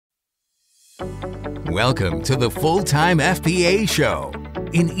Welcome to the Full-Time FBA Show.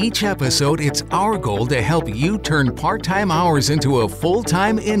 In each episode, it's our goal to help you turn part-time hours into a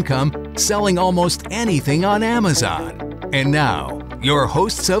full-time income selling almost anything on Amazon. And now, your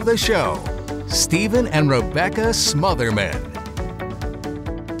hosts of the show, Stephen and Rebecca Smotherman.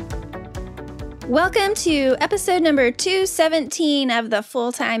 Welcome to episode number 217 of the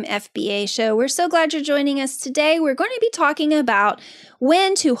Full-Time FBA Show. We're so glad you're joining us today. We're going to be talking about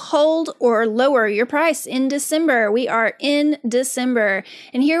when to hold or lower your price in December. We are in December.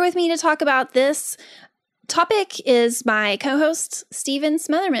 And here with me to talk about this topic is my co-host, Stephen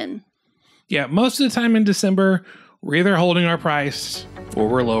Smotherman. Yeah, most of the time in December, we're either holding our price or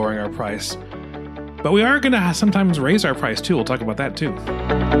we're lowering our price. But we are going to sometimes raise our price too. We'll talk about that too.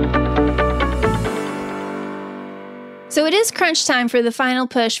 So it is crunch time for the final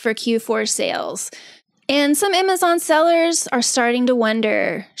push for Q4 sales. And some Amazon sellers are starting to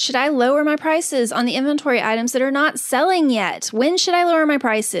wonder, should I lower my prices on the inventory items that are not selling yet? When should I lower my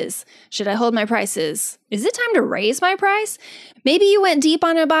prices? Should I hold my prices? Is it time to raise my price? Maybe you went deep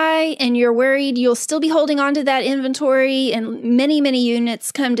on a buy and you're worried you'll still be holding on to that inventory and many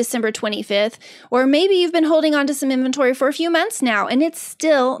units come December 25th. Or maybe you've been holding on to some inventory for a few months now and it's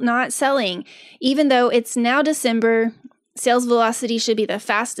still not selling. Even though it's now December, sales velocity should be the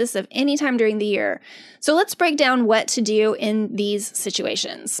fastest of any time during the year. So let's break down what to do in these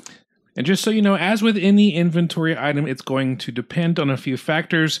situations. And just so you know, as with any inventory item, it's going to depend on a few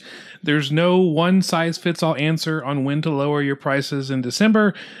factors. There's no one-size-fits-all answer on when to lower your prices in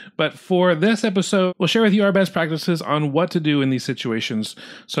December. But for this episode, we'll share with you our best practices on what to do in these situations.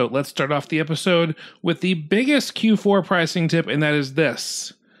 So let's start off the episode with the biggest Q4 pricing tip, and that is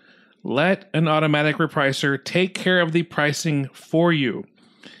this. Let an automatic repricer take care of the pricing for you.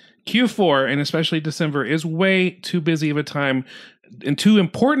 Q4, and especially December, is way too busy of a time and too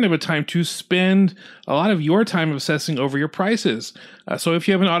important of a time to spend a lot of your time obsessing over your prices. So if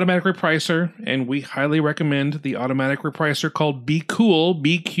you have an automatic repricer, and we highly recommend the automatic repricer called BQool,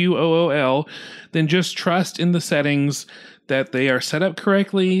 BQool, then just trust in the settings that they are set up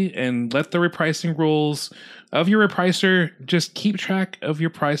correctly and let the repricing rules of your repricer just keep track of your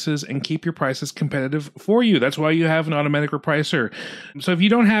prices and keep your prices competitive for you. That's why you have an automatic repricer. So if you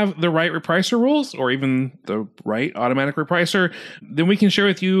don't have the right repricer rules or even the right automatic repricer, then we can share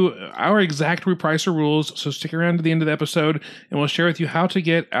with you our exact repricer rules. So stick around to the end of the episode and we'll share with you how to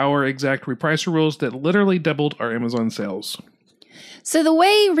get our exact repricer rules that literally doubled our Amazon sales. So the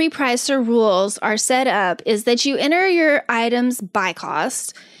way repricer rules are set up is that you enter your item's buy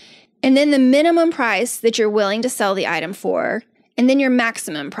cost, and then the minimum price that you're willing to sell the item for, and then your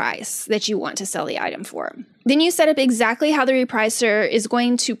maximum price that you want to sell the item for. Then you set up exactly how the repricer is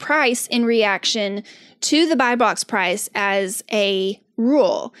going to price in reaction to the buy box price as a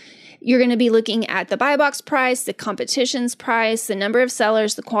rule. You're going to be looking at the buy box price, the competition's price, the number of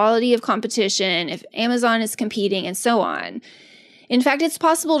sellers, the quality of competition, if Amazon is competing, and so on. In fact, it's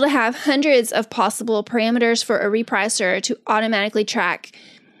possible to have hundreds of possible parameters for a repricer to automatically track,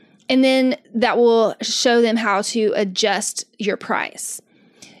 and then that will show them how to adjust your price.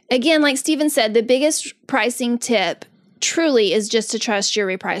 Again, like Stephen said, the biggest pricing tip truly is just to trust your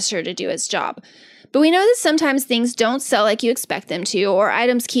repricer to do its job. But we know that sometimes things don't sell like you expect them to, or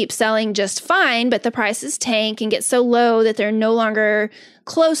items keep selling just fine, but the prices tank and get so low that they're no longer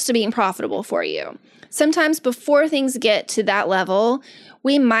close to being profitable for you. Sometimes before things get to that level,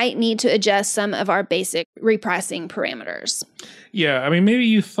 we might need to adjust some of our basic repricing parameters. Yeah, I mean, maybe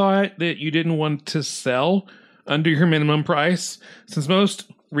you thought that you didn't want to sell under your minimum price, since most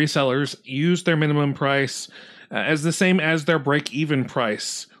resellers use their minimum price as the same as their break-even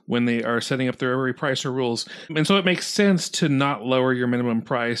price when they are setting up their repricer rules. And so it makes sense to not lower your minimum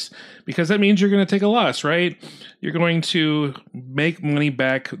price because that means you're going to take a loss, right? You're going to make money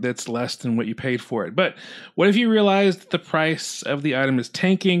back that's less than what you paid for it. But what if you realize that the price of the item is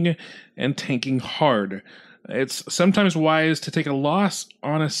tanking and tanking hard? It's sometimes wise to take a loss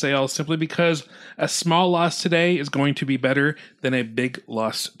on a sale simply because a small loss today is going to be better than a big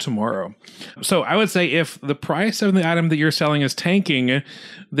loss tomorrow. So I would say if the price of the item that you're selling is tanking,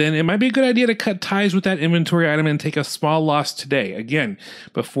 then it might be a good idea to cut ties with that inventory item and take a small loss today, again,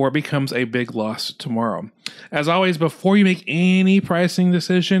 before it becomes a big loss tomorrow. As always, before you make any pricing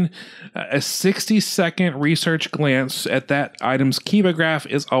decision, a 60-second research glance at that item's Kiva graph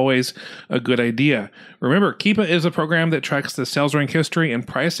is always a good idea. Remember, Kiva is a program that tracks the sales rank history and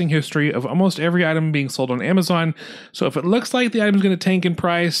pricing history of almost every item being sold on Amazon. So if it looks like the item's going to tank in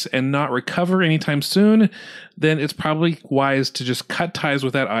price and not recover anytime soon, then it's probably wise to just cut ties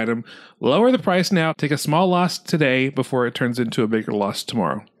with that item, lower the price now, take a small loss today before it turns into a bigger loss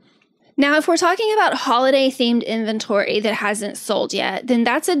tomorrow. Now, if we're talking about holiday-themed inventory that hasn't sold yet, then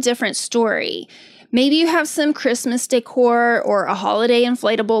that's a different story. Maybe you have some Christmas decor or a holiday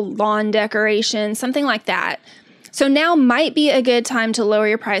inflatable lawn decoration, something like that. So now might be a good time to lower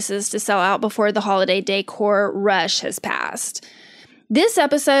your prices to sell out before the holiday decor rush has passed. This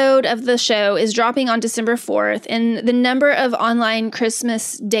episode of the show is dropping on December 4th, and the number of online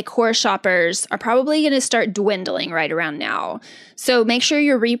Christmas decor shoppers are probably going to start dwindling right around now. So make sure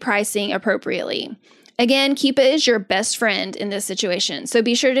you're repricing appropriately. Again, Keepa is your best friend in this situation, so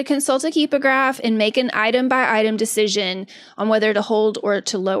be sure to consult a Keepa graph and make an item-by-item decision on whether to hold or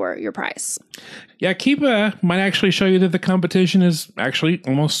to lower your price. Yeah, Keepa might actually show you that the competition is actually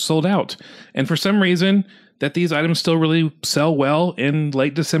almost sold out. And for some reason, that these items still really sell well in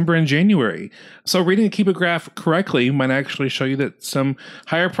late December and January. So reading the Keepa graph correctly might actually show you that some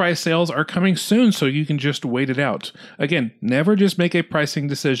higher price sales are coming soon, so you can just wait it out. Again, never just make a pricing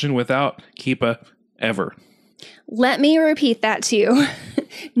decision without Keepa ever. Let me repeat that to you.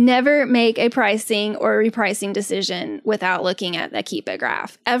 Never make a pricing or repricing decision without looking at the Keepa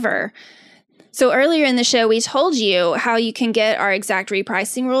graph, ever. So earlier in the show, we told you how you can get our exact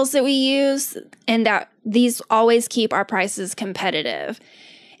repricing rules that we use, and that these always keep our prices competitive.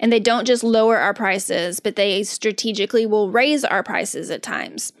 And they don't just lower our prices, but they strategically will raise our prices at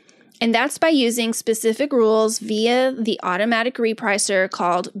times. And that's by using specific rules via the automatic repricer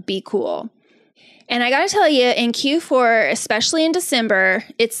called BQool. And I got to tell you, in Q4, especially in December,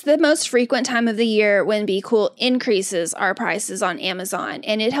 it's the most frequent time of the year when BQool increases our prices on Amazon,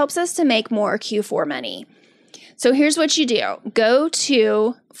 and it helps us to make more Q4 money. So here's what you do. Go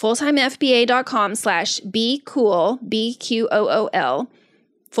to fulltimefba.com/BQool, BQool,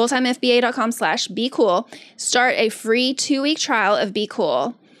 fulltimefba.com/BQool. Start a free 2-week trial of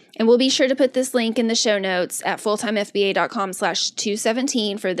BQool. And we'll be sure to put this link in the show notes at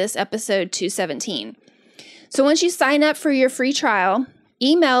fulltimefba.com/217 for this episode 217. So once you sign up for your free trial,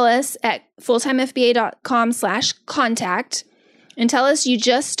 email us at fulltimefba.com/contact and tell us you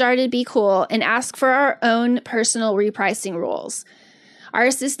just started BQool and ask for our own personal repricing rules. Our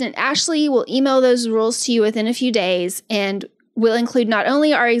assistant Ashley will email those rules to you within a few days, and we'll include not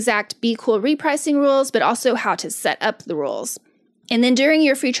only our exact BQool repricing rules, but also how to set up the rules. And then during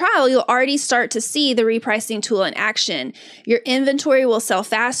your free trial, you'll already start to see the repricing tool in action. Your inventory will sell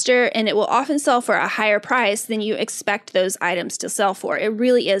faster, and it will often sell for a higher price than you expect those items to sell for. It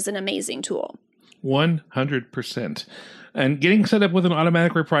really is an amazing tool. 100%. And getting set up with an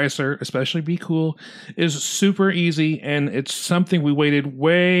automatic repricer, especially BQool, is super easy, and it's something we waited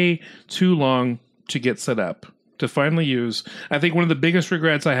way too long to get set up, to finally use. I think one of the biggest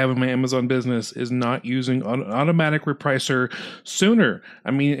regrets I have in my Amazon business is not using an automatic repricer sooner.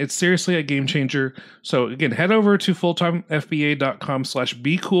 I mean, it's seriously a game changer. So again, head over to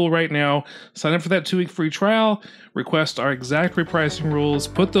fulltimefba.com/BQool right now. Sign up for that 2-week free trial. Request our exact repricing rules.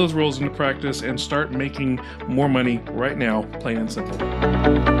 Put those rules into practice and start making more money right now, plain and simple.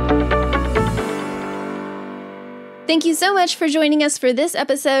 Thank you so much for joining us for this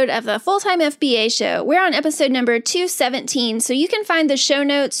episode of the Full-Time FBA Show. We're on episode number 217, so you can find the show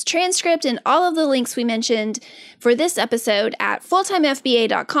notes, transcript, and all of the links we mentioned for this episode at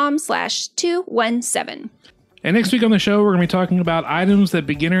fulltimefba.com/217. And next week on the show, we're going to be talking about items that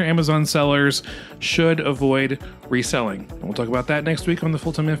beginner Amazon sellers should avoid reselling. And we'll talk about that next week on the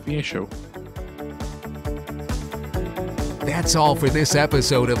Full-Time FBA Show. That's all for this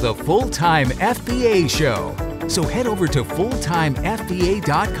episode of the Full-Time FBA Show. So head over to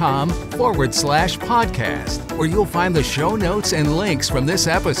fulltimefba.com/podcast, where you'll find the show notes and links from this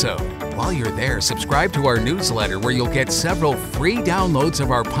episode. While you're there, subscribe to our newsletter, where you'll get several free downloads of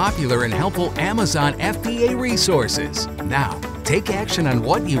our popular and helpful Amazon FBA resources. Now, take action on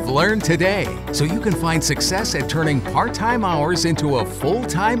what you've learned today, so you can find success at turning part-time hours into a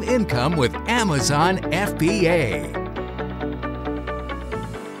full-time income with Amazon FBA.